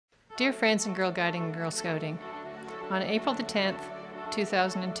Dear friends in Girl Guiding and Girl Scouting, on April the 10th,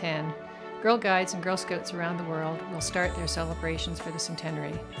 2010, Girl Guides and Girl Scouts around the world will start their celebrations for the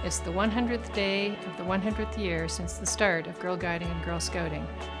centenary. It's the 100th day of the 100th year since the start of Girl Guiding and Girl Scouting.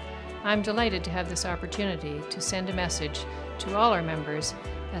 I'm delighted to have this opportunity to send a message to all our members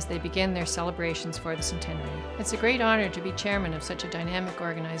as they begin their celebrations for the centenary. It's a great honor to be chairman of such a dynamic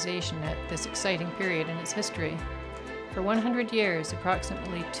organization at this exciting period in its history. For 100 years,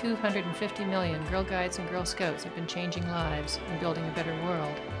 approximately 250 million Girl Guides and Girl Scouts have been changing lives and building a better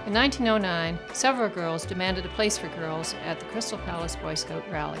world. In 1909, several girls demanded a place for girls at the Crystal Palace Boy Scout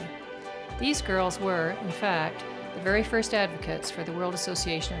Rally. These girls were, in fact, the very first advocates for the World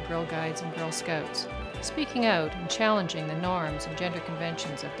Association of Girl Guides and Girl Scouts, speaking out and challenging the norms and gender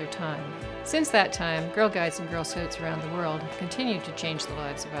conventions of their time. Since that time, Girl Guides and Girl Scouts around the world have continued to change the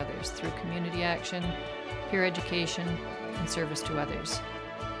lives of others through community action, peer education, and service to others.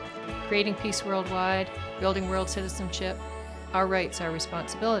 Creating peace worldwide, building world citizenship, our rights, our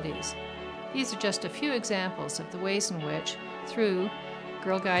responsibilities. These are just a few examples of the ways in which, through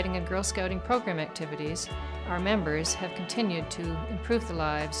Girl Guiding and Girl Scouting program activities, our members have continued to improve the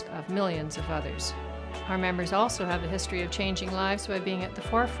lives of millions of others. Our members also have a history of changing lives by being at the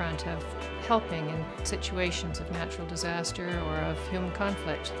forefront of helping in situations of natural disaster or of human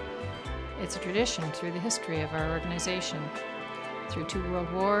conflict. It's a tradition through the history of our organization. Through 2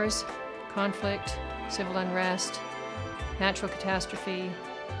 world wars, conflict, civil unrest, natural catastrophe,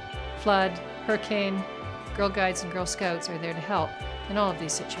 flood, hurricane, Girl Guides and Girl Scouts are there to help in all of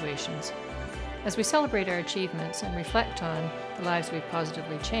these situations. As we celebrate our achievements and reflect on the lives we've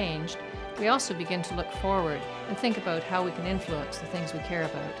positively changed, we also begin to look forward and think about how we can influence the things we care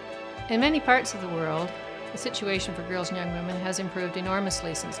about. In many parts of the world, the situation for girls and young women has improved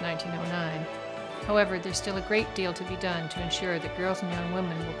enormously since 1909. However, there's still a great deal to be done to ensure that girls and young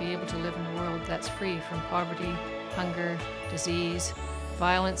women will be able to live in a world that's free from poverty, hunger, disease,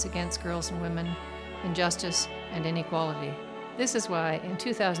 violence against girls and women, injustice, and inequality. This is why, in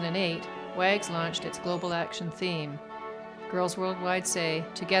 2008, WAGS launched its Global Action theme. Girls worldwide say,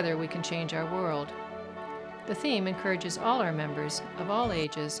 "Together we can change our world." The theme encourages all our members, of all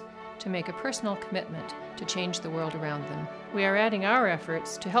ages, to make a personal commitment to change the world around them. We are adding our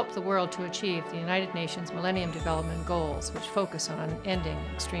efforts to help the world to achieve the United Nations Millennium Development Goals, which focus on ending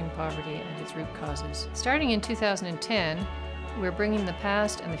extreme poverty and its root causes. Starting in 2010, we're bringing the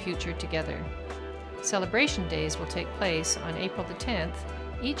past and the future together. Celebration days will take place on April the 10th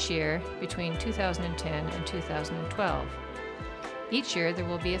each year between 2010 and 2012. Each year there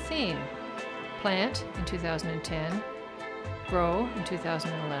will be a theme: Plant in 2010, Grow in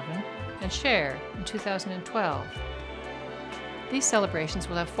 2011, and Share in 2012. These celebrations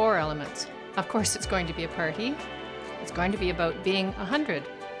will have 4 elements. Of course, it's going to be a party. It's going to be about being 100.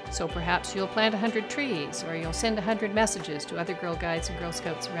 So perhaps you'll plant 100 trees, or you'll send 100 messages to other Girl Guides and Girl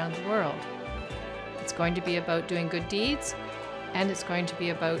Scouts around the world. It's going to be about doing good deeds, and it's going to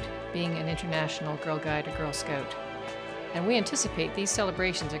be about being an international Girl Guide or Girl Scout. And we anticipate these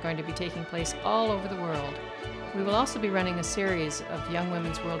celebrations are going to be taking place all over the world. We will also be running a series of Young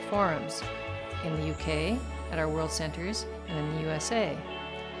Women's World Forums in the UK, at our World Centres, and in the USA.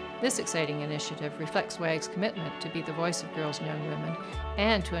 This exciting initiative reflects WAG's commitment to be the voice of girls and young women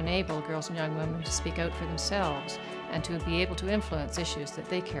and to enable girls and young women to speak out for themselves and to be able to influence issues that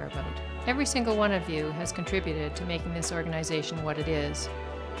they care about. Every single one of you has contributed to making this organization what it is.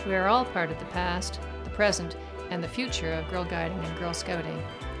 We are all part of the past, the present, and the future of Girl Guiding and Girl Scouting.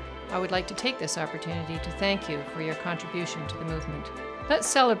 I would like to take this opportunity to thank you for your contribution to the movement. Let's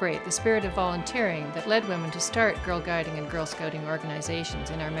celebrate the spirit of volunteering that led women to start Girl Guiding and Girl Scouting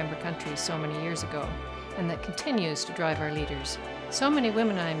organizations in our member countries so many years ago, and that continues to drive our leaders. So many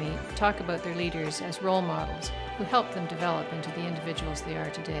women I meet talk about their leaders as role models who helped them develop into the individuals they are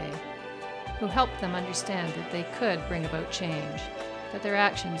today, who helped them understand that they could bring about change, that their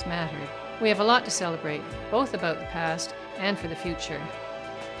actions mattered. We have a lot to celebrate, both about the past and for the future.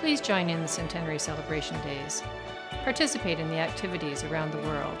 Please join in the Centenary Celebration Days. Participate in the activities around the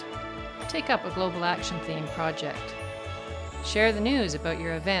world. Take up a Global Action theme project. Share the news about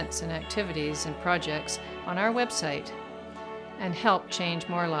your events and activities and projects on our website and help change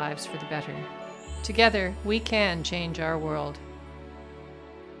more lives for the better. Together, we can change our world.